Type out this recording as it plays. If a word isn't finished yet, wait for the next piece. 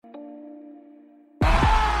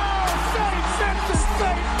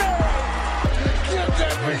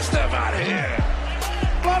here.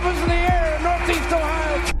 Bubba's in the air, Northeast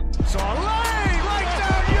Ohio. So a lane right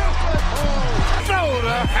down Euclid. Oh, throw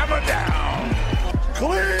the hammer down.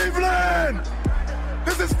 Cleveland,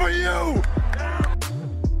 this is for you.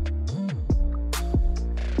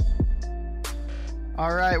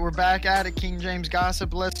 All right, we're back at it, King James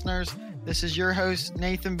Gossip listeners. This is your host,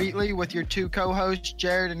 Nathan Beatley, with your two co-hosts,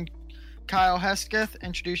 Jared and Kyle Hesketh.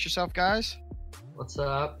 Introduce yourself, guys. What's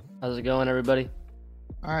up? How's it going, everybody?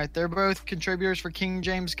 All right, they're both contributors for King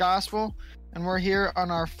James Gospel, and we're here on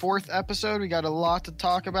our fourth episode. We got a lot to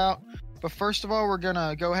talk about, but first of all, we're going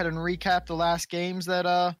to go ahead and recap the last games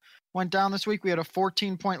that went down this week. We had a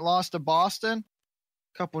 14-point loss to Boston.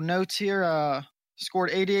 A couple notes here.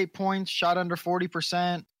 Scored 88 points, shot under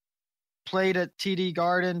 40%, played at TD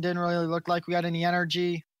Garden, didn't really look like we had any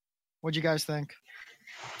energy. What'd you guys think?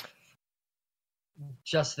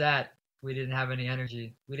 Just that. We didn't have any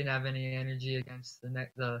energy. We didn't have any energy against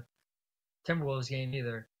the Timberwolves game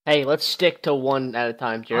either. Hey, let's stick to one at a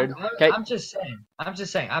time, Jared. Okay. I'm just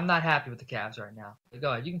saying. I'm not happy with the Cavs right now.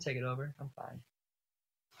 Go ahead. You can take it over. I'm fine.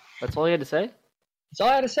 That's all you had to say? That's all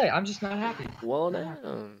I had to say. I'm just not happy. Well,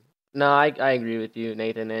 no, I agree with you,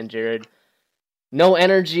 Nathan and Jared. No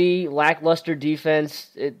energy, lackluster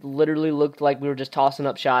defense. It literally looked like we were just tossing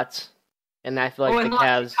up shots. And I feel like the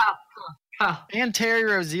Cavs... And Terry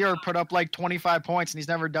Rozier put up like 25 points, and he's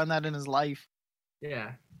never done that in his life.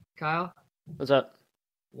 Yeah. Kyle? What's up?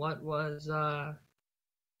 What was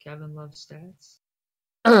Kevin Love's stats?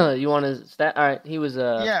 You want his stat? All right, he was...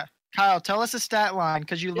 Yeah, Kyle, tell us a stat line,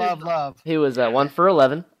 because you love Love. He was 1 for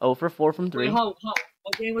 11, 0 for 4 from 3. Wait, hold.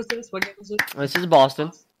 What game was this? This is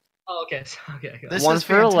Boston. Oh, okay. This 1 is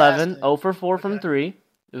for 11, fantastic. 0 for 4 from 3.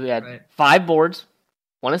 We had Right. 5 boards,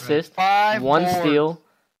 1 assist, 5 1 boards. steal,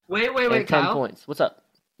 Wait, and 10 Kyle. points. What's up?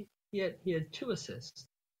 He had 2 assists.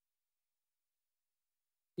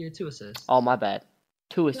 Oh, my bad.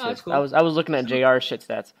 2 that's assists. cool. I was looking at JR's shit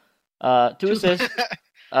stats. 2 assists,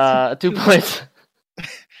 2 points.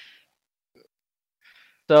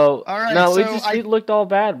 So, All right, no, so it looked all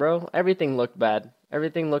bad, bro. Everything looked bad.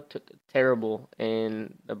 Everything looked terrible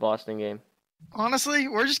in the Boston game. Honestly,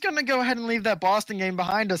 we're just going to go ahead and leave that Boston game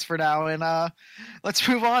behind us for now, and let's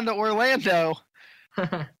move on to Orlando.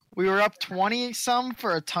 We were up 20-some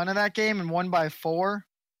for a ton of that game and won by 4.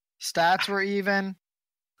 Stats were even.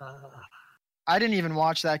 I didn't even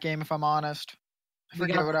watch that game, if I'm honest. I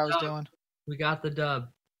forget what I was doing. We got the dub.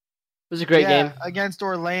 It was a great game. Against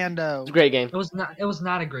Orlando. It was a great game. It was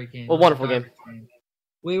not a great game. Well, wonderful game.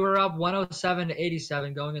 We were up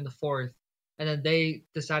 107-87 going in the fourth, and then they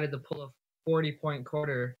decided to pull a 40-point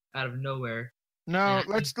quarter out of nowhere. No,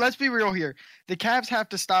 let's be real here. The Cavs have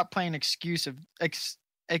to stop playing exclusive.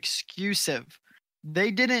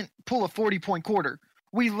 They didn't pull a 40-point quarter.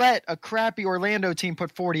 We let a crappy Orlando team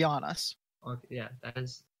put 40 on us. Okay, yeah, that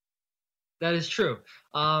is true.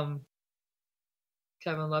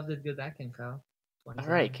 Kevin Love did good that game, Kyle. All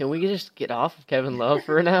right, can we just get off of Kevin Love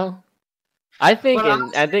for now? I think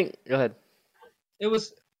go ahead. It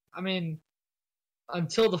was,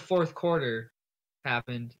 until the fourth quarter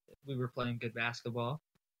happened, we were playing good basketball,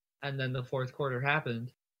 and then the fourth quarter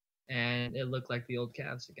happened, and it looked like the old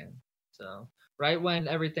Cavs again. So right when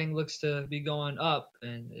everything looks to be going up,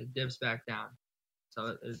 and it dips back down.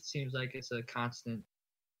 So it seems like it's a constant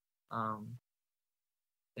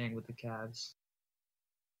thing with the Cavs.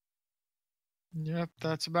 Yep,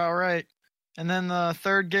 that's about right. And then the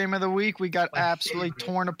third game of the week, we got absolutely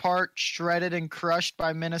torn apart, shredded, and crushed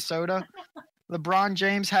by Minnesota. LeBron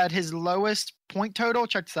James had his lowest point total.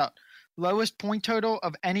 Check this out. Lowest point total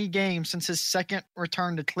of any game since his second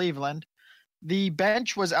return to Cleveland. The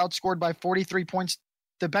bench was outscored by 43 points.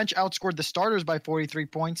 The bench outscored the starters by 43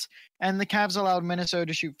 points, and the Cavs allowed Minnesota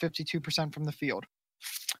to shoot 52% from the field.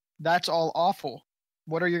 That's all awful.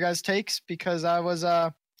 What are your guys' takes? Because I was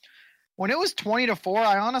when it was 20-4,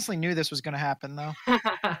 I honestly knew this was going to happen, though.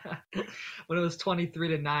 When it was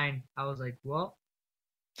 23-9, I was like, well,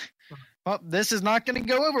 this is not going to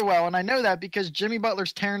go over well, and I know that because Jimmy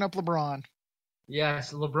Butler's tearing up LeBron.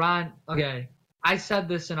 Yes, LeBron. Okay, I said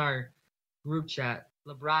this in our group chat.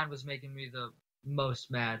 LeBron was making me the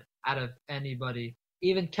most mad out of anybody.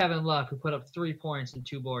 Even Kevin Love, who put up 3 points and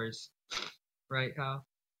 2 boards. Right, Kyle?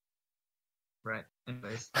 Right.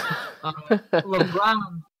 Anyways.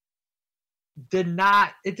 LeBron didn't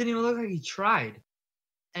even look like he tried.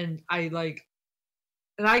 And I'm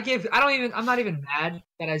not even mad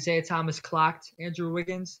that Isaiah Thomas clocked Andrew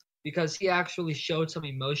Wiggins because he actually showed some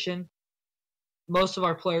emotion. Most of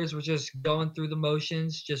our players were just going through the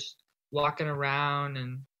motions, just walking around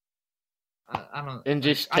and I don't. And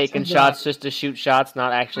just taking shots just to shoot shots,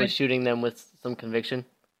 not actually shooting them with some conviction.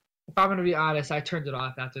 if I'm gonna be honest, I turned it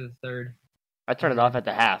off after the third. I turned it off at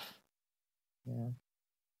the half. Yeah.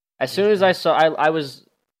 As soon as I saw, I was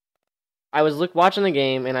watching the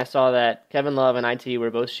game, and I saw that Kevin Love and IT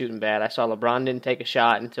were both shooting bad. I saw LeBron didn't take a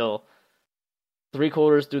shot until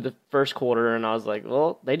 3/4 through the first quarter, and I was like,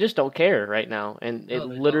 well, they just don't care right now. And it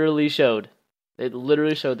literally showed. It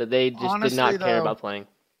literally showed that they just did not care about playing.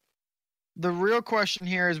 The real question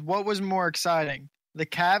here is, what was more exciting? The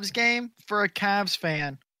Cavs game for a Cavs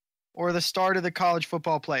fan or the start of the college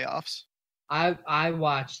football playoffs? I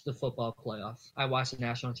watched the football playoffs. I watched the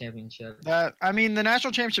national championship. The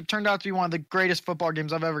national championship turned out to be one of the greatest football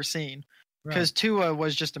games I've ever seen because Tua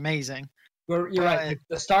was just amazing. You're right.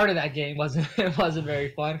 The start of that game wasn't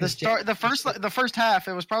very fun. The first half,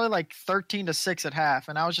 it was probably like 13-6 at half,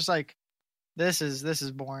 and I was just like, this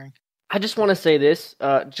is boring. I just want to say this: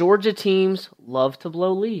 Georgia teams love to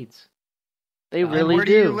blow leads. They really do. Where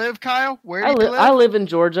do you live, Kyle? Where do you live? I live in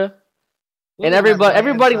Georgia. And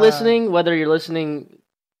everybody listening, whether you're listening,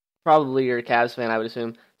 probably you're a Cavs fan, I would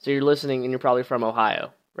assume. So you're listening, and you're probably from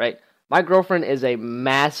Ohio, right? My girlfriend is a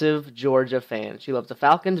massive Georgia fan. She loves the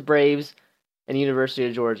Falcons, Braves, and University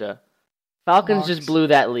of Georgia. Falcons just blew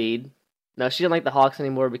that lead. No, she didn't like the Hawks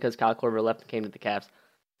anymore because Kyle Korver left and came to the Cavs.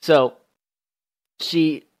 So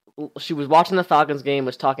she was watching the Falcons game,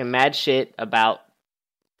 was talking mad shit about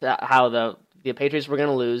how the Patriots were going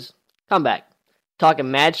to lose. Come back.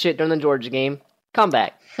 Talking mad shit during the Georgia game. Come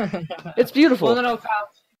back. It's beautiful. Well, no, Kyle.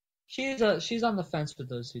 She's on the fence with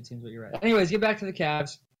those two teams, but you're right. Anyways, get back to the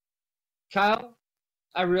Cavs. Kyle,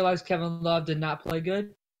 I realized Kevin Love did not play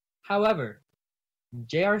good. However,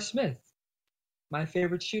 J.R. Smith, my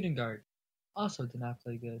favorite shooting guard, also did not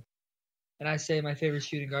play good. And I say my favorite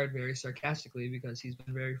shooting guard very sarcastically because he's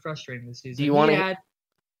been very frustrating this season.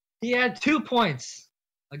 He had 2 points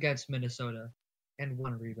against Minnesota and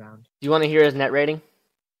 1 rebound. Do you want to hear his net rating?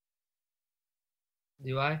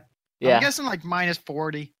 Do I? Yeah. I'm guessing like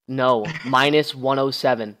 -40. No,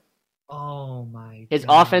 -107. Oh my! His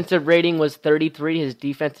offensive rating was 33. His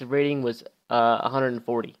defensive rating was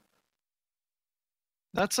 140.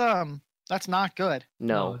 That's not good.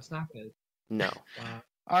 No, it's not good. No. Wow.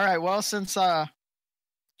 All right. Well, since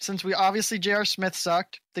we obviously J.R. Smith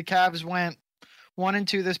sucked, the Cavs went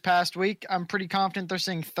 1-2 this past week. I'm pretty confident they're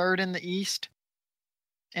sitting third in the East,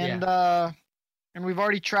 and we've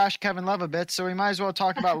already trashed Kevin Love a bit, so we might as well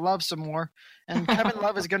talk about Love some more. And Kevin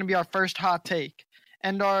Love is going to be our first hot take.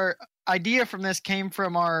 And our idea from this came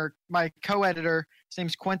from my co-editor. His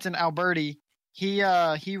name's Quentin Alberti.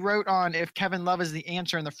 He wrote on if Kevin Love is the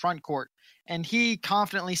answer in the front court. And he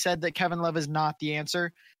confidently said that Kevin Love is not the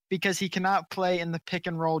answer because he cannot play in the pick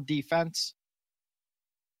and roll defense.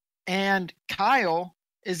 And Kyle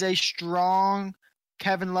is a strong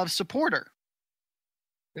Kevin Love supporter.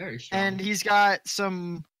 Very strong. And he's got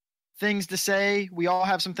some things to say. We all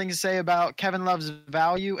have some things to say about Kevin Love's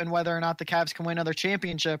value and whether or not the Cavs can win another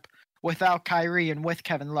championship without Kyrie and with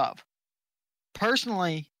Kevin Love.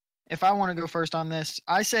 Personally, if I want to go first on this,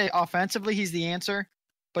 I say offensively he's the answer,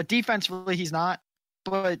 but defensively he's not.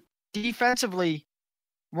 But defensively,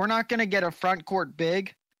 we're not going to get a front court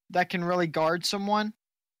big that can really guard someone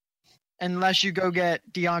unless you go get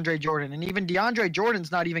DeAndre Jordan. And even DeAndre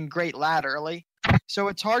Jordan's not even great laterally. So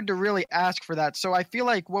it's hard to really ask for that. So I feel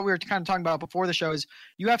like what we were kind of talking about before the show is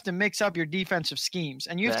you have to mix up your defensive schemes.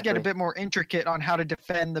 And you have to get a bit more intricate on how to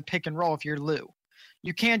defend the pick and roll if you're Lou.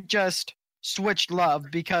 You can't just switch Love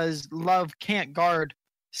because Love can't guard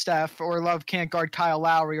Steph or Love can't guard Kyle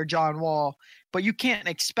Lowry or John Wall. But you can't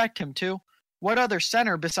expect him to. What other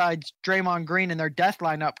center besides Draymond Green in their death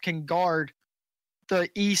lineup can guard the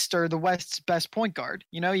East or the West's best point guard?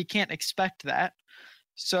 You know, you can't expect that.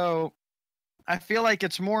 So I feel like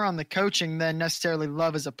it's more on the coaching than necessarily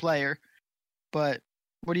Love as a player. But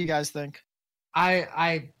what do you guys think?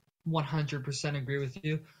 I 100% agree with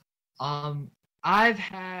you.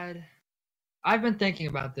 I've been thinking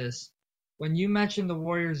about this. When you mentioned the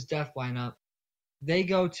Warriors' death lineup, they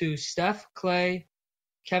go to Steph, Clay,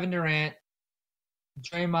 Kevin Durant,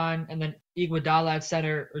 Draymond, and then Iguodala at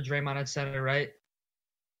center or Draymond at center, right?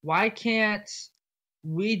 Why can't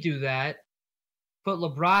we do that? Put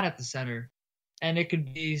LeBron at the center. And it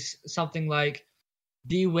could be something like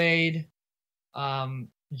D. Wade,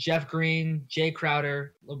 Jeff Green, Jay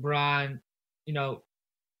Crowder, LeBron,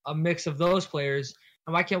 a mix of those players.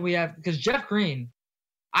 And why can't we have – because Jeff Green,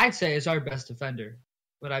 I'd say, is our best defender.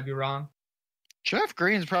 Would I be wrong? Jeff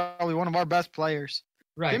Green is probably one of our best players.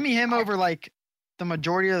 Right. Give me him over, like, the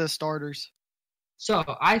majority of the starters. So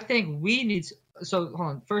I think we need – so hold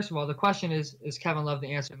on. First of all, the question is Kevin Love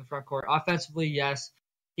the answer in the front court? Offensively, yes.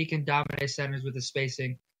 He can dominate centers with his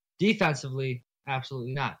spacing. Defensively,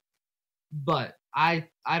 absolutely not. But I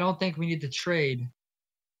don't think we need to trade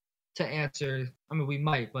to answer. I mean, we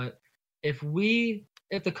might, but if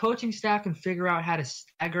the coaching staff can figure out how to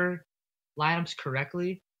stagger lineups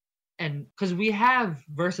correctly, and because we have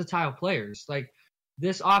versatile players, like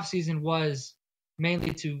this offseason was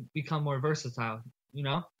mainly to become more versatile.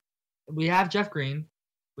 We have Jeff Green,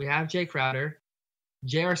 we have Jay Crowder,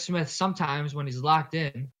 J.R. Smith sometimes when he's locked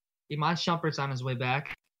in, Iman Shumpert's on his way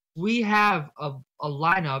back. We have a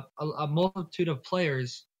lineup, a multitude of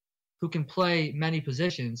players who can play many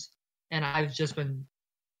positions, and I've just been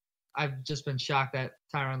shocked that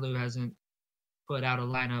Tyronn Lue hasn't put out a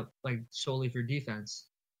lineup like solely for defense.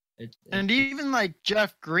 And even like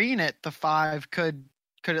Jeff Green at the 5 could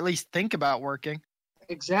at least think about working.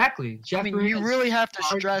 Exactly. Jeff Green, you really have to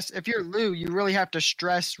stress, if you're Lue, you really have to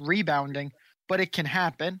stress rebounding, but it can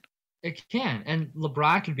happen. It can, and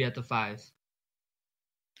LeBron can be at the 5.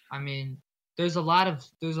 I mean, there's a lot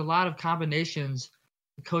of combinations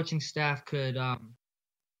the coaching staff could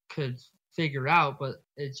figure out, but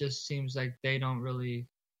it just seems like they don't really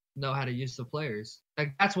know how to use the players.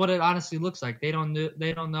 Like that's what it honestly looks like. They don't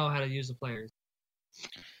know how to use the players.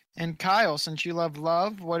 And Kyle, since you love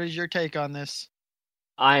Love, what is your take on this?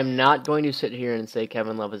 I am not going to sit here and say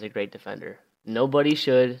Kevin Love is a great defender. Nobody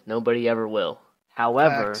should. Nobody ever will.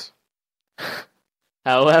 However,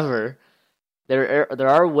 there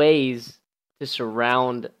are ways to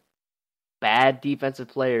surround bad defensive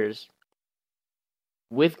players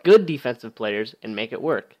with good defensive players and make it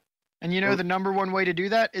work. And the number one way to do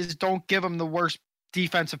that is don't give them the worst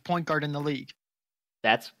defensive point guard in the league.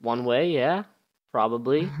 That's one way, yeah,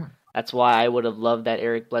 probably. That's why I would have loved that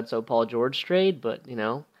Eric Bledsoe Paul George trade, but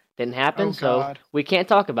didn't happen, so we can't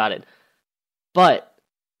talk about it. But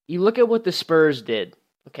you look at what the Spurs did.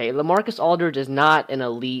 Okay, LaMarcus Aldridge is not an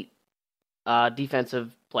elite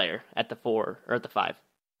defensive player at the 4 or at the 5.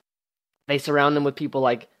 They surround him with people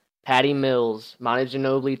like Patty Mills, Monty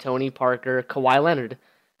Ginobili, Tony Parker, Kawhi Leonard,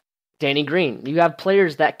 Danny Green. You have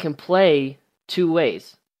players that can play two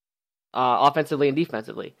ways, offensively and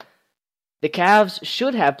defensively. The Cavs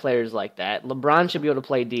should have players like that. LeBron should be able to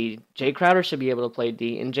play D. Jay Crowder should be able to play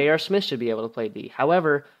D. And J.R. Smith should be able to play D.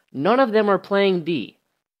 However, none of them are playing D.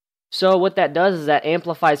 So what that does is that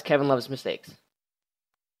amplifies Kevin Love's mistakes.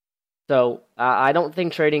 So I don't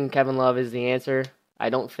think trading Kevin Love is the answer. I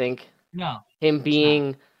don't think him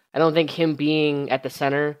being at the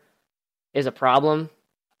center is a problem.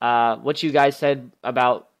 What you guys said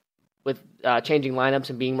about with changing lineups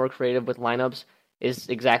and being more creative with lineups is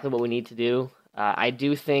exactly what we need to do. I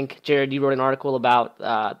do think, Jared, you wrote an article about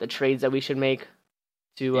the trades that we should make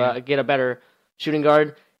to get a better shooting guard.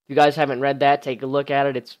 If you guys haven't read that, take a look at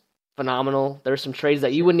it. It's phenomenal. There's some trades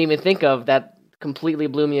that you wouldn't even think of that completely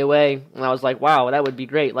blew me away. And I was like, wow, that would be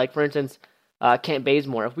great. Like, for instance, Kent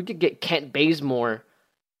Bazemore. If we could get Kent Bazemore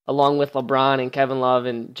along with LeBron and Kevin Love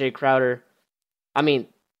and Jay Crowder, I mean,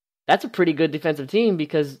 that's a pretty good defensive team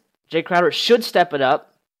because Jay Crowder should step it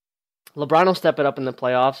up. LeBron will step it up in the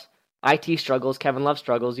playoffs. IT struggles. Kevin Love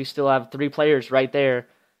struggles. You still have 3 players right there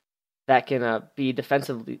that can be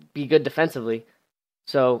good defensively.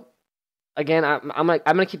 So, again, I'm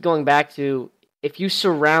gonna keep going back to, if you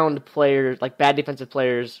surround players like bad defensive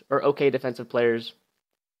players or okay defensive players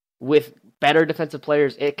with better defensive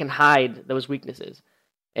players, it can hide those weaknesses.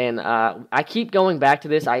 And I keep going back to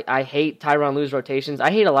this. I hate Tyronn Lue's rotations.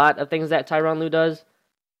 I hate a lot of things that Tyronn Lue does,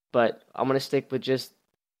 but I'm gonna stick with just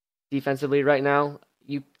defensively right now.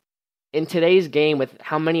 In today's game, with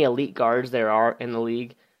how many elite guards there are in the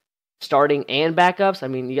league, starting and backups, I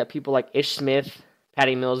mean, you got people like Ish Smith,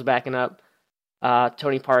 Patty Mills backing up,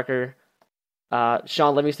 Tony Parker,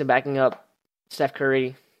 Sean Livingston backing up, Steph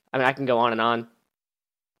Curry. I mean, I can go on and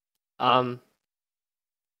on.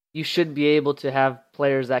 You should be able to have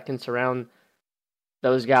players that can surround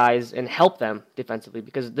those guys and help them defensively,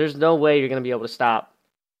 because there's no way you're going to be able to stop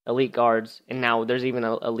elite guards, and now there's even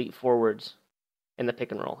elite forwards in the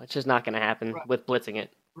pick and roll. It's just not going to happen with blitzing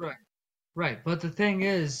it. Right. But the thing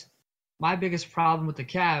is, my biggest problem with the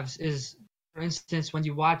Cavs is, for instance, when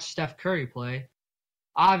you watch Steph Curry play,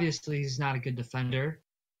 obviously he's not a good defender,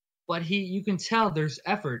 but you can tell there's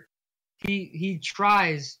effort. He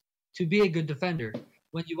tries to be a good defender.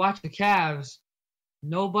 When you watch the Cavs,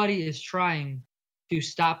 nobody is trying to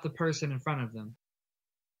stop the person in front of them.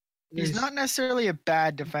 He's not necessarily a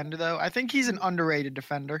bad defender, though. I think he's an underrated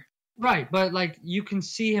defender. Right, but like you can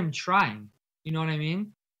see him trying. You know what I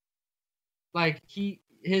mean? Like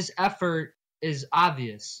his effort is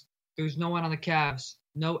obvious. There's no one on the Cavs.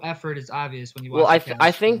 No effort is obvious when you watch the Cavs.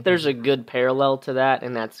 I think there's a good parallel to that,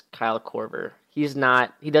 and that's Kyle Korver. He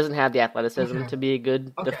doesn't have the athleticism to be a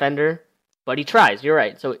good defender. but he tries. You're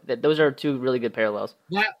right. So those are two really good parallels.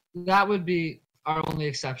 That would be our only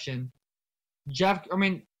exception.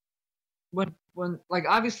 When like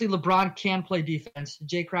obviously LeBron can play defense,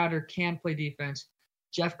 Jay Crowder can play defense,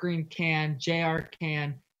 Jeff Green can, JR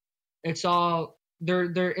can. It's all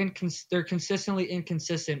they're consistently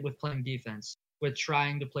inconsistent with playing defense, with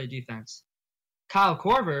trying to play defense. Kyle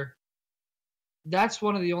Korver, that's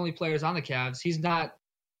one of the only players on the Cavs. He's not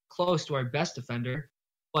close to our best defender,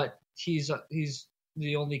 but he's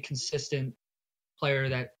the only consistent player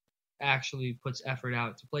that actually puts effort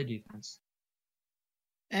out to play defense.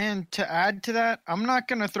 And to add to that, I'm not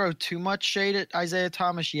going to throw too much shade at Isaiah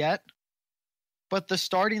Thomas yet, but the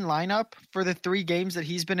starting lineup for the 3 games that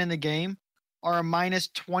he's been in the game are a minus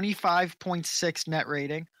 25.6 net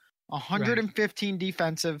rating, 115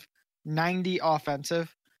 defensive, 90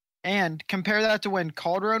 offensive. And compare that to when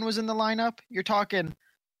Calderon was in the lineup, you're talking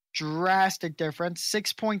drastic difference,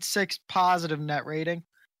 6.6 positive net rating.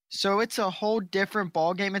 So it's a whole different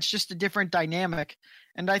ballgame. It's just a different dynamic.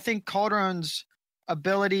 And I think Calderon's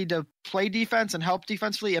ability to play defense and help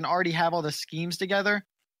defensively and already have all the schemes together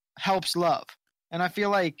helps Love. And I feel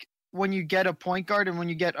like when you get a point guard and when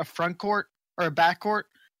you get a front court or a back court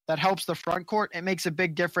that helps the front court, it makes a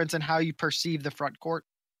big difference in how you perceive the front court.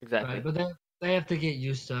 Exactly. Right, but they have to get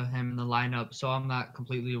used to him in the lineup, so I'm not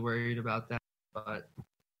completely worried about that. But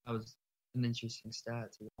that was an interesting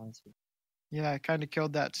stat, to be honest with you. Yeah, I kind of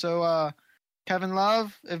killed that. So, Kevin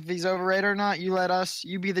Love, if he's overrated or not,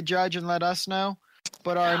 you be the judge and let us know.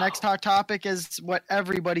 But our next hot topic is what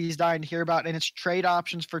everybody's dying to hear about, and it's trade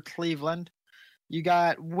options for Cleveland. You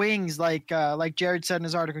got wings like Jared said in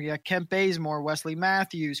his article. You got Kent Bazemore, Wesley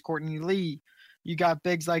Matthews, Courtney Lee. You got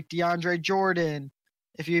bigs like DeAndre Jordan.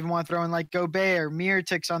 If you even want to throw in like Gobert,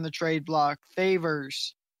 Mirotic's on the trade block,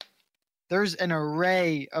 Favors. There's an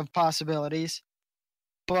array of possibilities.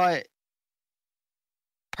 But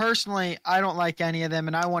personally, I don't like any of them,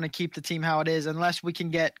 and I want to keep the team how it is unless we can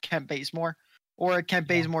get Kent Bazemore or a Kent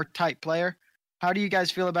Bazemore type player. How do you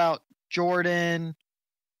guys feel about Jordan,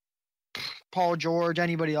 Paul George,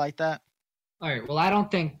 anybody like that? All right. Well, I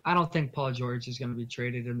don't think Paul George is going to be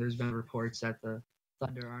traded, and there's been reports that the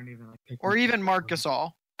Thunder aren't even like picking. Or even Marc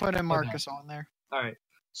Gasol. Put in Marc Gasol in there. All right.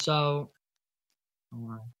 So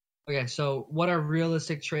what are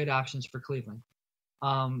realistic trade options for Cleveland?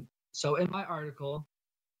 So in my article,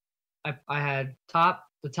 I had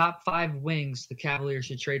the top 5 wings the Cavaliers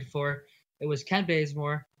should trade for. It was Kent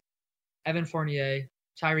Bazemore, Evan Fournier,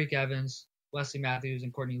 Tyreke Evans, Wesley Matthews,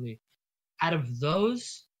 and Courtney Lee. Out of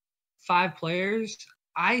those 5 players,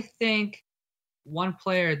 I think one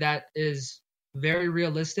player that is very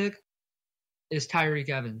realistic is Tyreke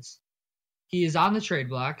Evans. He is on the trade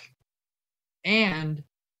block, and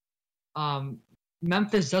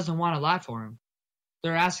Memphis doesn't want a lot for him.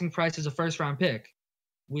 Their asking price is a first-round pick.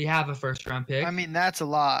 We have a first-round pick. I mean, that's a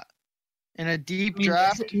lot. In a deep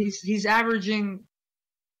draft, he's averaging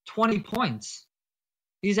 20 points.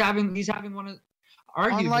 He's having one of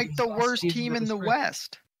unlike the worst team in the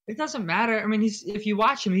West. It doesn't matter. I mean, if you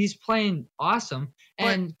watch him, he's playing awesome.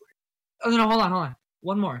 And hold on.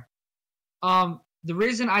 One more. The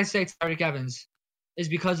reason I say Tyreke Evans is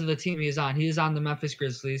because of the team he is on. He is on the Memphis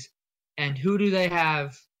Grizzlies. And who do they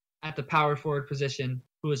have at the power forward position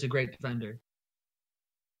who is a great defender?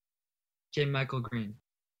 JaMychal Green.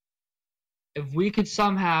 If we could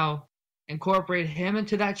somehow incorporate him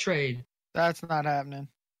into that trade. That's not happening.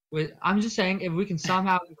 I'm just saying, if we can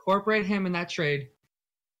somehow incorporate him in that trade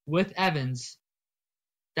with Evans,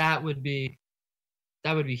 that would be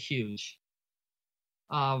huge.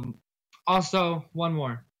 Also, one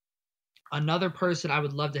more. Another person I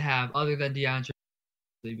would love to have other than DeAndre,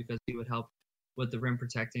 because he would help with the rim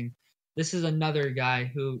protecting. This is another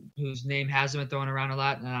guy whose name hasn't been thrown around a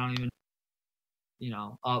lot, and I don't even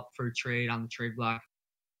up for trade on the trade block.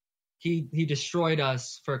 He destroyed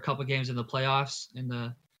us for a couple games in the playoffs in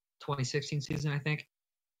the 2016 season, I think.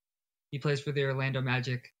 He plays for the Orlando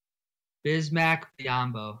Magic. Bismack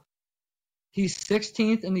Biyombo. He's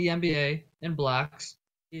 16th in the NBA in blocks.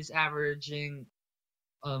 He's averaging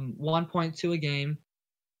 1.2 a game.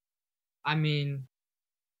 I mean,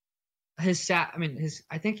 I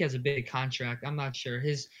think he has a big contract. I'm not sure.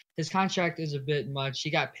 His contract is a bit much.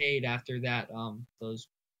 He got paid after that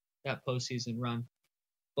that postseason run,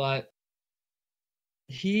 but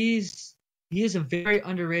he is a very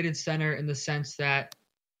underrated center in the sense that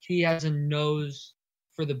he has a nose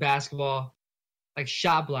for the basketball, like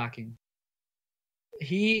shot blocking.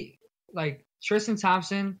 He like Tristan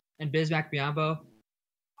Thompson and Bismack Biyombo.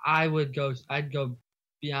 I'd go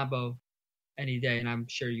Biyombo any day, and I'm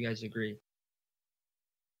sure you guys agree.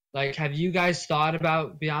 Like, have you guys thought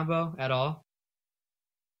about Biyombo at all?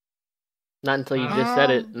 Not until you just said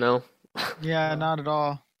it. No. Yeah, not at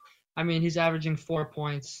all. I mean, he's averaging 4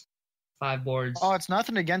 points, 5 boards. Oh, it's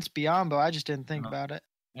nothing against Biyombo. I just didn't think about it.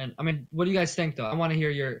 And I mean, what do you guys think though? I want to hear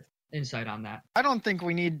your insight on that. I don't think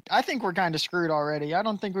we need. I think we're kind of screwed already. I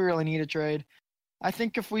don't think we really need a trade. I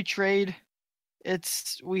think if we trade,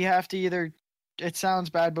 we have to either. It sounds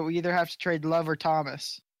bad, but we either have to trade Love or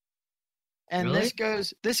Thomas. And Really?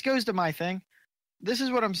 this goes to my thing. This is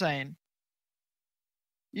what I'm saying.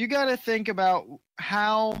 You got to think about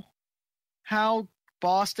how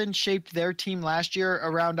Boston shaped their team last year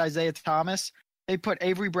around Isaiah Thomas. They put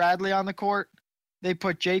Avery Bradley on the court. They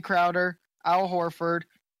put Jay Crowder, Al Horford,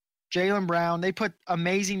 Jaylen Brown. They put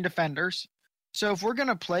amazing defenders. So if we're going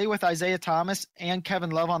to play with Isaiah Thomas and Kevin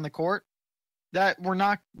Love on the court, that we're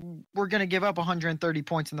going to give up 130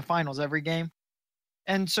 points in the finals every game.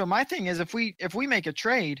 And so my thing is, if we make a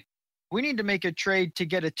trade, we need to make a trade to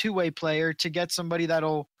get a two-way player, to get somebody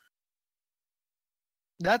that'll.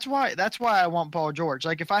 That's why I want Paul George.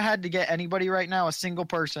 Like, if I had to get anybody right now, a single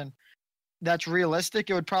person that's realistic,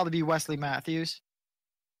 it would probably be Wesley Matthews.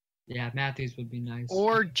 Yeah, Matthews would be nice.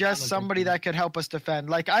 Or just somebody that could help us defend.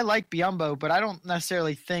 Like, I like Biyombo, but I don't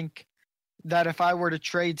necessarily think that if I were to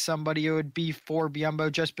trade somebody, it would be for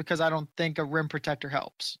Biyombo, just because I don't think a rim protector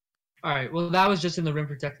helps. All right. Well, that was just in the rim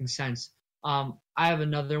protecting sense. I have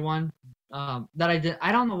another one that I did.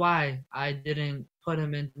 I don't know why I didn't put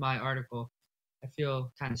him into my article. I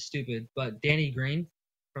feel kind of stupid. But Danny Green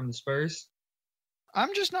from the Spurs.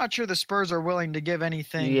 I'm just not sure the Spurs are willing to give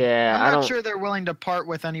anything. Yeah, I'm not sure they're willing to part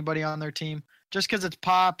with anybody on their team just because it's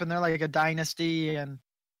Pop and they're like a dynasty. And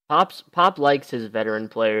Pop likes his veteran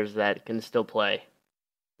players that can still play,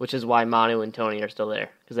 which is why Manu and Tony are still there,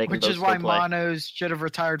 because they can which both is why still play. Manos should have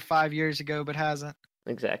retired 5 years ago, but hasn't.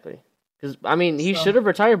 Exactly. Because I mean, he should have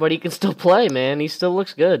retired, but he can still play, man. He still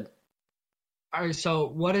looks good. All right. So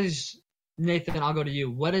what is Nathan? I'll go to you.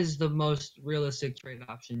 What is the most realistic trade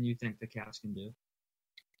option you think the Cavs can do?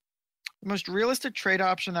 The most realistic trade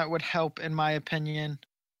option that would help, in my opinion.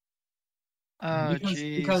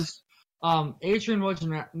 Because Adrian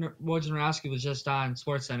Wojnarowski was just on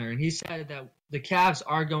SportsCenter, and he said that the Cavs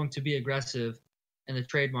are going to be aggressive in the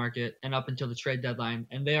trade market and up until the trade deadline,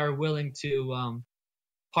 and they are willing to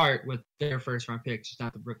part with their first-round pick, just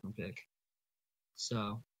not the Brooklyn pick.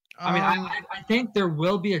 So, I mean, I think there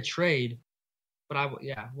will be a trade, but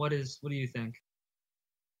what do you think?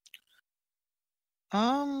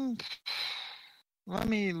 Let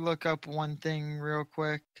me look up one thing real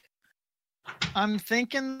quick. I'm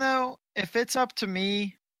thinking, though, if it's up to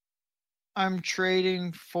me, I'm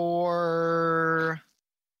trading for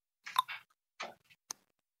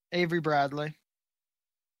Avery Bradley.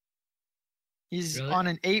 He's on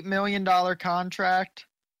an $8 million contract.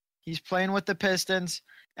 He's playing with the Pistons.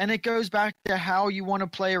 And it goes back to how you want to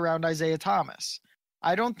play around Isaiah Thomas.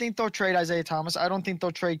 I don't think they'll trade Isaiah Thomas. I don't think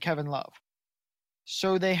they'll trade Kevin Love.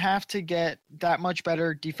 So they have to get that much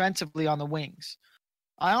better defensively on the wings.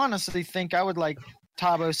 I honestly think I would like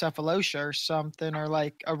Thabo Cephalosha or something, or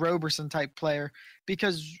like a Roberson type player,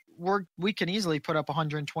 because we can easily put up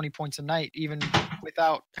 120 points a night even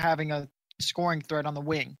without having a scoring threat on the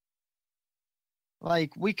wing.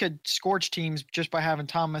 Like, we could scorch teams just by having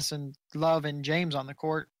Thomas and Love and James on the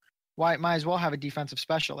court. Why might as well have a defensive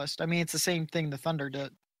specialist? I mean, it's the same thing the Thunder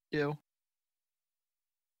do.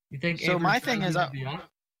 You think? So my thing is, I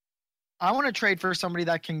want to trade for somebody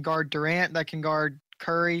that can guard Durant, that can guard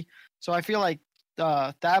Curry. So I feel like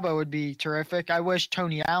Thabo would be terrific. I wish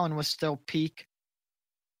Tony Allen was still peak.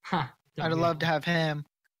 I'd have loved to have him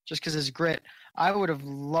just because his grit. I would have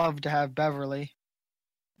loved to have Beverly.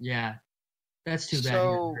 Yeah, that's too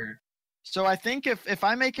bad. So I think if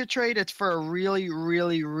I make a trade, it's for a really,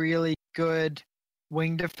 really, really good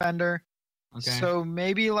wing defender. Okay. So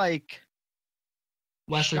maybe like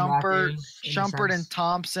Shumpert and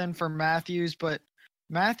Thompson for Matthews, but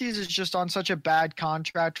Matthews is just on such a bad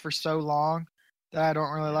contract for so long that I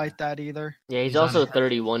don't really like that either. Yeah, he's also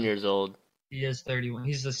 31 years old. He is 31.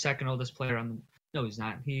 He's the second oldest player on the. No, he's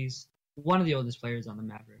not. He's one of the oldest players on the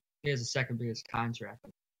Mavericks. He has the second biggest contract.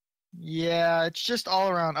 Yeah, it's just all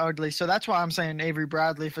around ugly. So that's why I'm saying Avery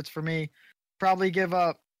Bradley, if it's for me. Probably give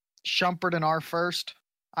up Shumpert and our first.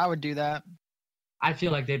 I would do that. I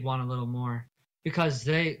feel like they'd want a little more because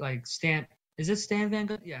they like Stan. Is it Stan Van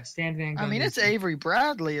Gundy? Yeah, Stan Van Gundy. I mean, it's Avery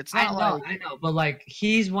Bradley. It's not I know, but like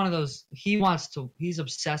he's one of those. He's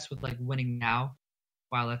obsessed with like winning now.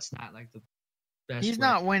 While that's not like the best. He's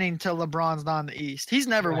not winning till LeBron's not in the East. He's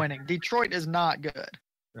never winning. Detroit is not good.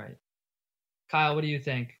 Right. Kyle, what do you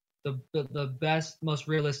think? the best, most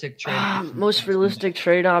realistic trade option? Most realistic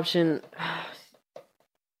trade option.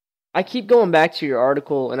 I keep going back to your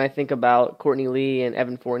article, and I think about Courtney Lee and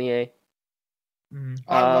Evan Fournier. Mm-hmm.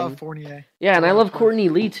 I love Fournier. Yeah, and I love Courtney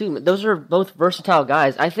Lee too. Those are both versatile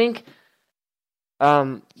guys. I think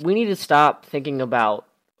we need to stop thinking about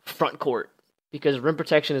front court because rim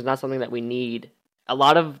protection is not something that we need. A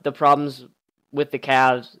lot of the problems with the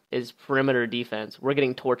Cavs is perimeter defense. We're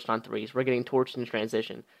getting torched on threes. We're getting torched in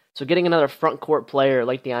transition. So getting another front court player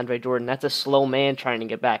like DeAndre Jordan, that's a slow man trying to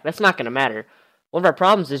get back. That's not going to matter. One of our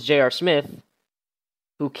problems is J.R. Smith,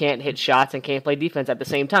 who can't hit shots and can't play defense at the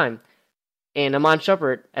same time. And Iman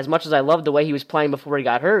Shumpert, as much as I loved the way he was playing before he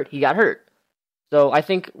got hurt, So I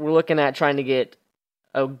think we're looking at trying to get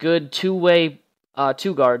a good two-way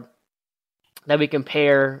two-guard that we can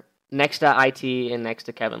pair next to IT and next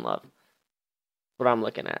to Kevin Love. What I'm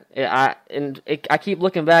looking at. I keep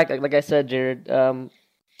looking back, like I said, Jared,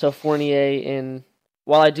 to Fournier, and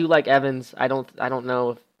while I do like Evans, I don't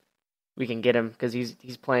know if we can get him because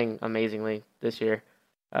he's playing amazingly this year.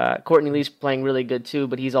 Courtney Lee's playing really good too,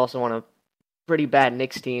 but he's also on a pretty bad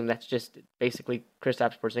Knicks team that's just basically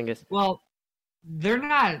Kristaps Porzingis. Well, they're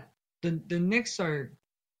not. The Knicks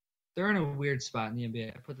they're in a weird spot in the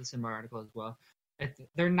NBA. I put this in my article as well.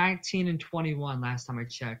 They're 19-21 last time I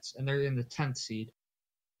checked, and they're in the 10th seed,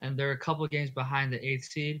 and they're a couple games behind the 8th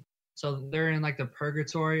seed. So they're in like the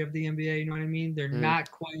purgatory of the NBA. You know what I mean? They're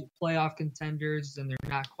not quite playoff contenders, and they're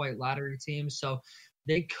not quite lottery teams. So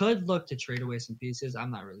they could look to trade away some pieces.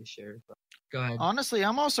 I'm not really sure, but go ahead. Honestly,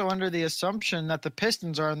 I'm also under the assumption that the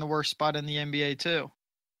Pistons are in the worst spot in the NBA too.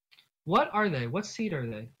 What are they? What seed are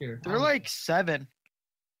they here? They're like 7.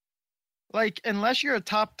 Like, unless you're a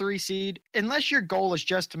top 3 seed, unless your goal is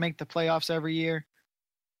just to make the playoffs every year,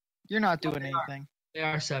 you're not doing anything. They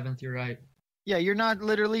are 7th, you're right. Yeah, you're not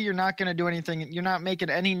going to do anything. You're not making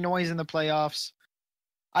any noise in the playoffs.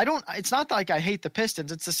 It's not like I hate the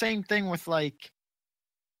Pistons. It's the same thing with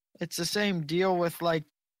it's the same deal with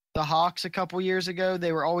the Hawks a couple years ago.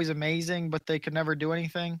 They were always amazing, but they could never do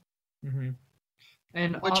anything. Mm-hmm.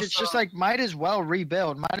 And it's just might as well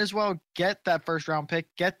rebuild. Might as well get that first round pick,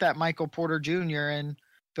 get that Michael Porter Jr. and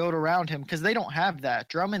build around him because they don't have that.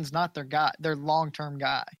 Drummond's not their guy, their long-term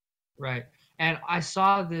guy. Right. And I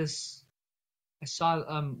saw an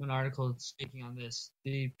article speaking on this.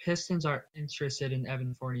 The Pistons are interested in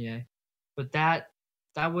Evan Fournier, but that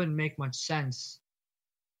wouldn't make much sense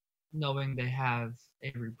knowing they have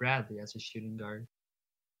Avery Bradley as a shooting guard.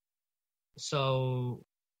 So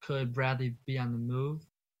could Bradley be on the move?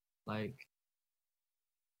 I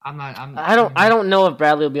don't know if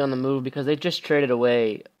Bradley will be on the move because they just traded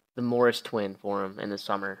away the Morris twin for him in the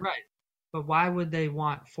summer. Right. But why would they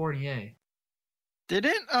want Fournier?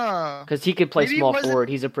 Because he could play small forward.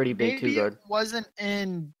 He's a pretty big two guard. It wasn't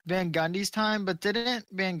in Van Gundy's time, but didn't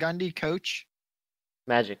Van Gundy coach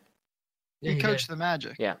Magic? He coached the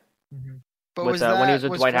Magic. Yeah. Mm-hmm. But when he was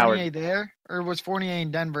with Dwight Fournier Howard there, or was Fournier in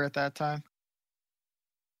Denver at that time?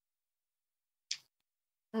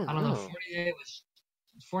 I don't know.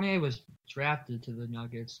 Fournier was drafted to the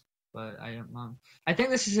Nuggets, but I think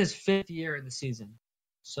this is his 5th year in the season.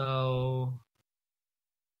 So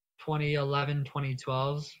 2011,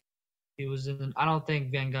 2012, he was in. I don't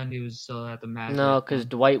think Van Gundy was still at the Magic. No, because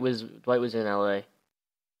Dwight was in LA.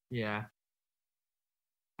 Yeah.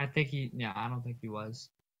 I don't think he was.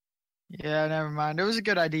 Yeah, never mind. It was a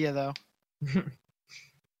good idea though.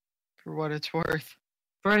 For what it's worth.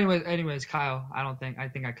 But anyways, Kyle, I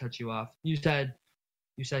think I cut you off. You said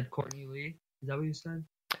Courtney Lee. Is that what you said?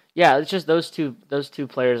 Yeah, it's just those two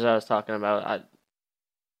players I was talking about.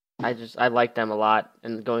 I like them a lot.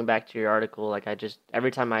 And going back to your article,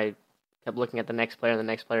 every time I kept looking at the next player,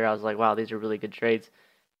 I was like, wow, these are really good trades.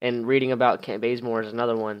 And reading about Kent Bazemore is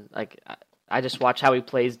another one. I just watch how he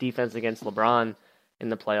plays defense against LeBron in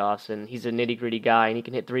the playoffs, and he's a nitty-gritty guy, and he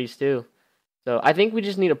can hit threes too. So I think we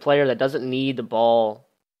just need a player that doesn't need the ball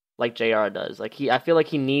like JR does. I feel like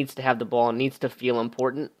he needs to have the ball and needs to feel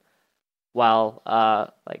important, while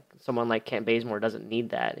someone like Kent Bazemore doesn't need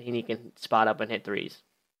that. He can spot up and hit threes,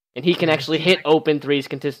 and he can actually hit open threes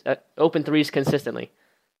consistently.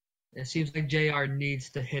 It seems like JR needs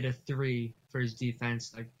to hit a 3 for his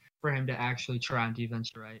defense, for him to actually try on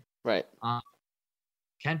defense right. Right.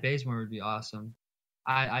 Kent Bazemore would be awesome.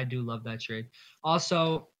 I do love that trade.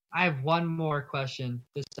 Also, I have one more question.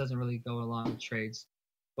 This doesn't really go along with trades.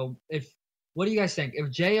 But what do you guys think?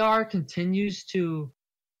 If JR continues to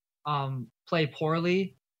play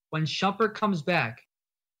poorly, when Shumpert comes back,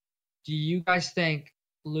 do you guys think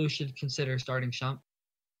Lou should consider starting Shump?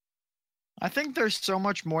 I think there's so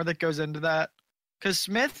much more that goes into that. Because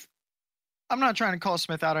Smith, I'm not trying to call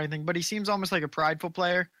Smith out or anything, but he seems almost like a prideful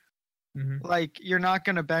player. Mm-hmm. Like, you're not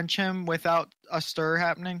going to bench him without a stir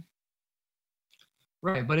happening.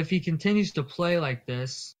 Right, but if he continues to play like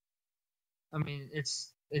this, I mean,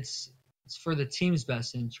 it's for the team's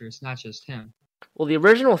best interest, not just him. Well, the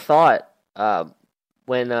original thought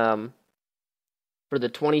when for the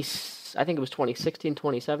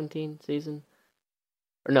 2016-2017 season,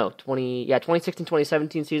 or no,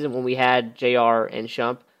 2016-2017 season when we had JR and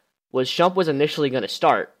Shump, was Shump was initially going to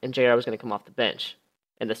start and JR was going to come off the bench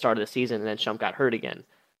in the start of the season, and then Shump got hurt again.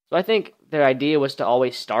 So I think their idea was to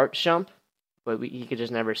always start Shump, but he could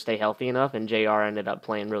just never stay healthy enough, and JR ended up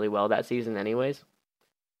playing really well that season anyways.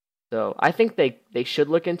 So I think they should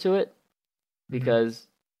look into it because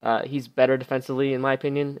he's better defensively, in my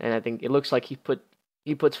opinion, and I think it looks like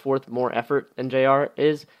he puts forth more effort than JR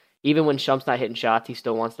is. Even when Shump's not hitting shots, he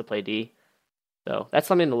still wants to play D. So that's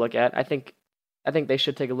something to look at. I think they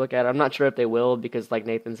should take a look at it. I'm not sure if they will because, like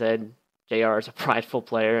Nathan said, JR is a prideful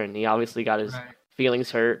player, and he obviously got his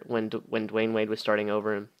feelings hurt when Dwayne Wade was starting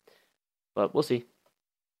over him. But we'll see.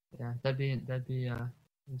 Yeah, that'd be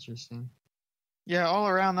interesting. Yeah, all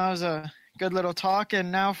around, that was a good little talk. And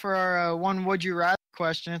now for our one would you rather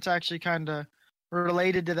question. It's actually kind of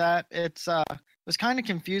related to that. It was kind of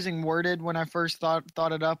confusing worded when I first thought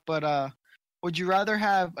it up, but would you rather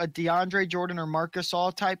have a DeAndre Jordan or Marc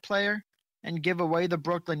Gasol type player and give away the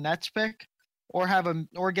Brooklyn Nets pick, or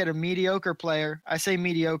get a mediocre player? I say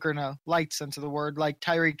mediocre in a light sense of the word, like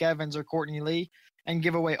Tyreke Evans or Courtney Lee, and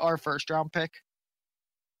give away our first round pick.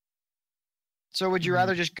 So would you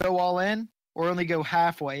rather just go all in or only go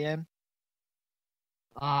halfway in?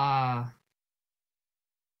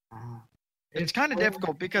 It's kind of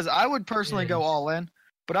difficult because I would personally go all in,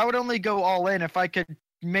 but I would only go all in if I could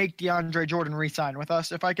make DeAndre Jordan re-sign with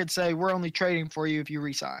us. If I could say we're only trading for you if you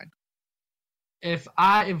re-sign. If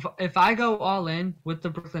I go all in with the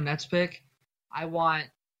Brooklyn Nets pick, I want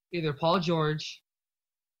either Paul George,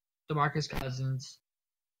 DeMarcus Cousins,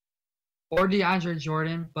 or DeAndre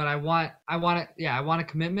Jordan, but I want a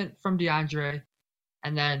commitment from DeAndre,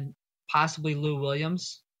 and then possibly Lou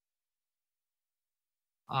Williams.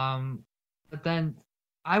 But then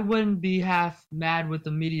I wouldn't be half mad with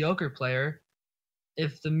the mediocre player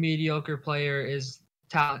if the mediocre player is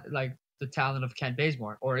like the talent of Kent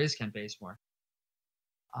Bazemore, or is Kent Bazemore.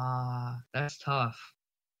 That's tough.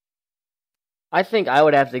 I think I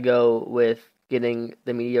would have to go with getting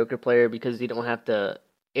the mediocre player because you don't have to.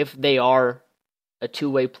 If they are a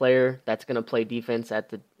two-way player that's going to play defense at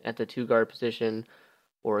the two guard position,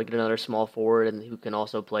 or get another small forward and who can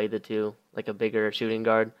also play the two, like a bigger shooting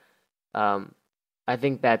guard, I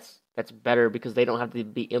think that's better because they don't have to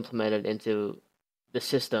be implemented into the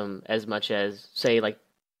system as much as, say, like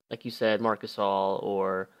you said, Marc Gasol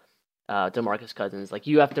or DeMarcus Cousins. Like,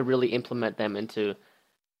 you have to really implement them into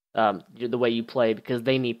the way you play because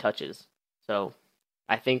they need touches. So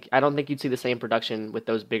I don't think you'd see the same production with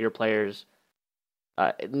those bigger players.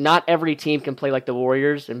 Not every team can play like the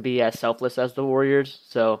Warriors and be as selfless as the Warriors.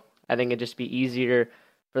 So I think it'd just be easier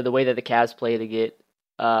for the way that the Cavs play to get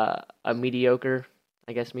a mediocre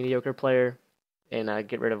player and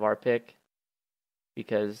get rid of our pick,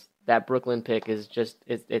 because that Brooklyn pick is just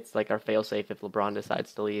it's like our failsafe if LeBron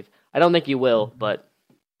decides to leave. I don't think he will, but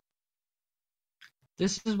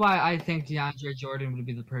this is why I think DeAndre Jordan would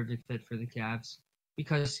be the perfect fit for the Cavs,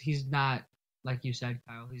 because he's not, like you said,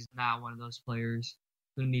 Kyle, he's not one of those players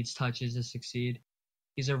who needs touches to succeed.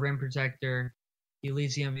 He's a rim protector. He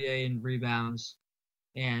leads the NBA in rebounds,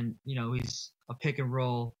 and he's a pick and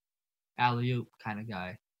roll alley-oop kind of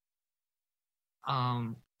guy.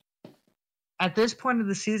 At this point of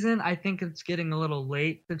the season, I think it's getting a little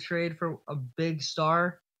late to trade for a big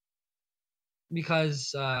star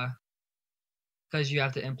because you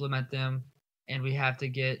have to implement them, and we have to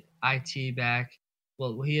get IT back.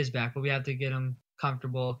 Well, he is back, but we have to get him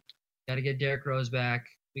comfortable. Got to get Derrick Rose back.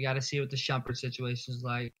 We got to see what the Shumpert situation is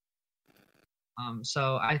like.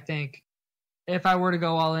 So I think if I were to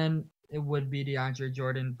go all in, it would be DeAndre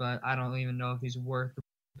Jordan, but I don't even know if he's worth the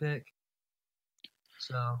pick.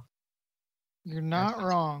 So you're not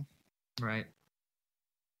wrong. Right.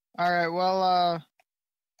 All right. Well,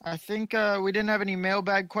 I think we didn't have any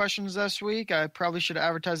mailbag questions this week. I probably should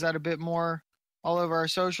advertise that a bit more all over our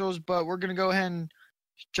socials, but we're going to go ahead and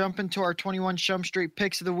jump into our 21 Shump Street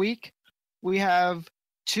picks of the week. We have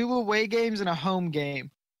 2 away games and a home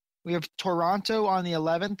game. We have Toronto on the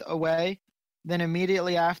 11th away, then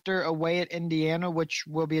immediately after away at Indiana, which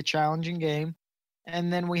will be a challenging game.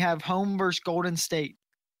 And then we have home versus Golden State.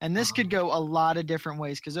 And this could go a lot of different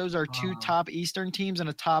ways because those are 2 top Eastern teams and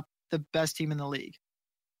the best team in the league.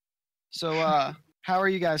 So how are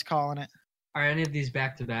you guys calling it? Are any of these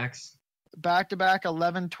back-to-backs? Back-to-back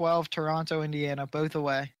 11-12 Toronto, Indiana, both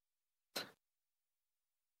away.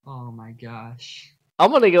 Oh my gosh. I'm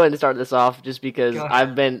going to go ahead and start this off just because Go ahead.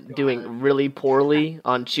 I've been doing really poorly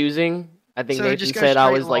on choosing. I think So Nathan just go said I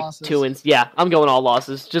straight was like losses. 2 yeah, I'm going all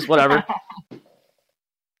losses. Just whatever.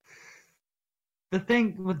 The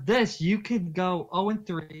thing with this, you could go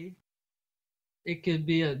 0-3. It could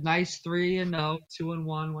be a nice 3-0, 2-1,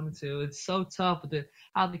 1-2. It's so tough with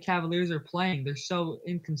how the Cavaliers are playing. They're so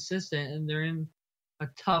inconsistent, and they're in a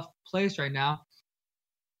tough place right now.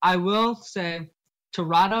 I will say,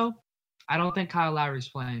 Toronto, I don't think Kyle Lowry's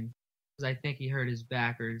playing because I think he hurt his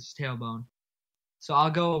back or his tailbone. So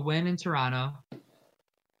I'll go a win in Toronto.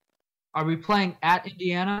 Are we playing at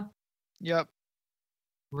Indiana? Yep.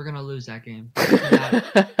 We're going to lose that game.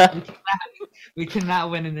 We cannot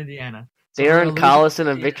win in Indiana. So Darren Collison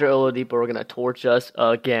and Victor Oladipo are going to torch us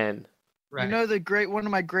again. Right. You know, one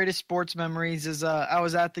of my greatest sports memories is I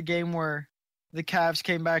was at the game where the Cavs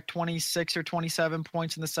came back 26 or 27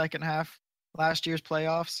 points in the second half last year's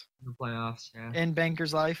playoffs. The playoffs, yeah. In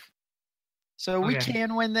Banker's Life. So we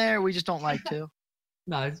can win there. We just don't like to.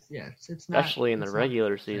 No, it's not. Especially in the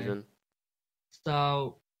regular season.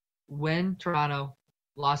 So, win Toronto,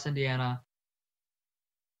 lost Indiana.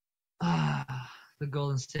 The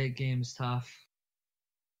Golden State game is tough.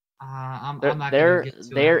 I'm not going to get too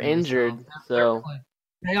they're happy injured, myself. so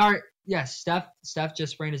They are. Yes, Steph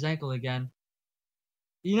just sprained his ankle again.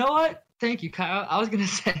 You know what? Thank you, Kyle. I was gonna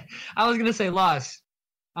say loss.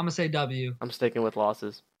 I'm gonna say W. I'm sticking with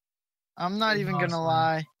losses. I'm not even gonna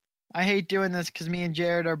lie. I hate doing this because me and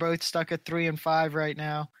Jared are both stuck at 3-5 right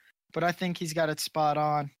now, but I think he's got it spot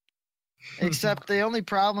on. Except the only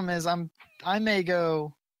problem is I may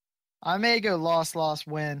go loss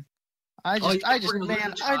win. I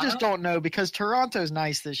just don't know because Toronto's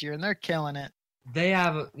nice this year and they're killing it.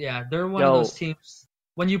 They're one of those teams.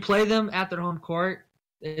 When you play them at their home court,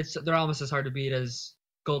 they're almost as hard to beat as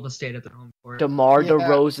Golden State at their home court. DeMar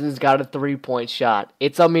DeRozan's got a 3-point shot.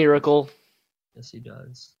 It's a miracle. Yes, he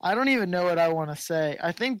does. I don't even know what I want to say.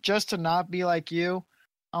 I think just to not be like you,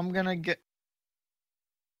 I'm gonna get.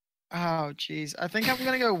 Oh, jeez. I think I'm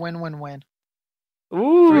gonna go win.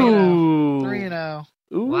 Ooh. 3-0.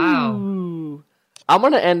 Ooh. Wow. I'm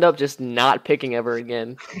gonna end up just not picking ever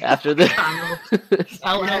again after this. Yeah,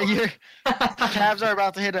 Cavs are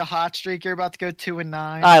about to hit a hot streak. You're about to go 2-9.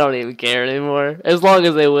 I don't even care anymore. As long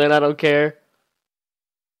as they win, I don't care.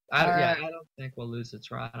 I don't think we'll lose to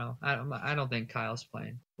Toronto. I don't think Kyle's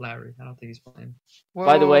playing. Larry, I don't think he's playing. Whoa,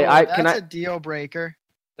 by the way, that's a deal breaker.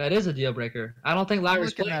 That is a deal breaker. I don't think Larry's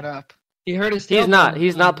looking playing. that up. He hurt his. He's not.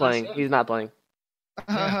 He's not playing. He's not playing.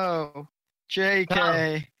 Oh,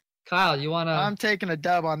 JK. Kyle, you wanna? I'm taking a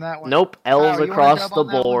dub on that one. Nope. L's Kyle, across the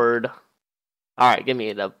board. All right, give me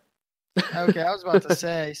a dub. Okay, I was about to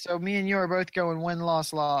say. So me and you are both going win,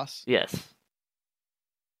 loss. Yes.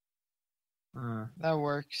 That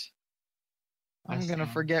works. I'm gonna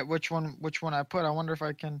forget which one I put. I wonder if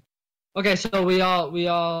I can. Okay, so we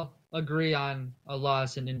all agree on a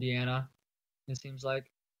loss in Indiana. It seems like.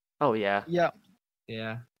 Oh yeah. Yep.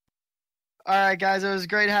 Yeah. All right, guys. It was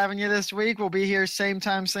great having you this week. We'll be here same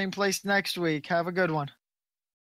time, same place next week. Have a good one.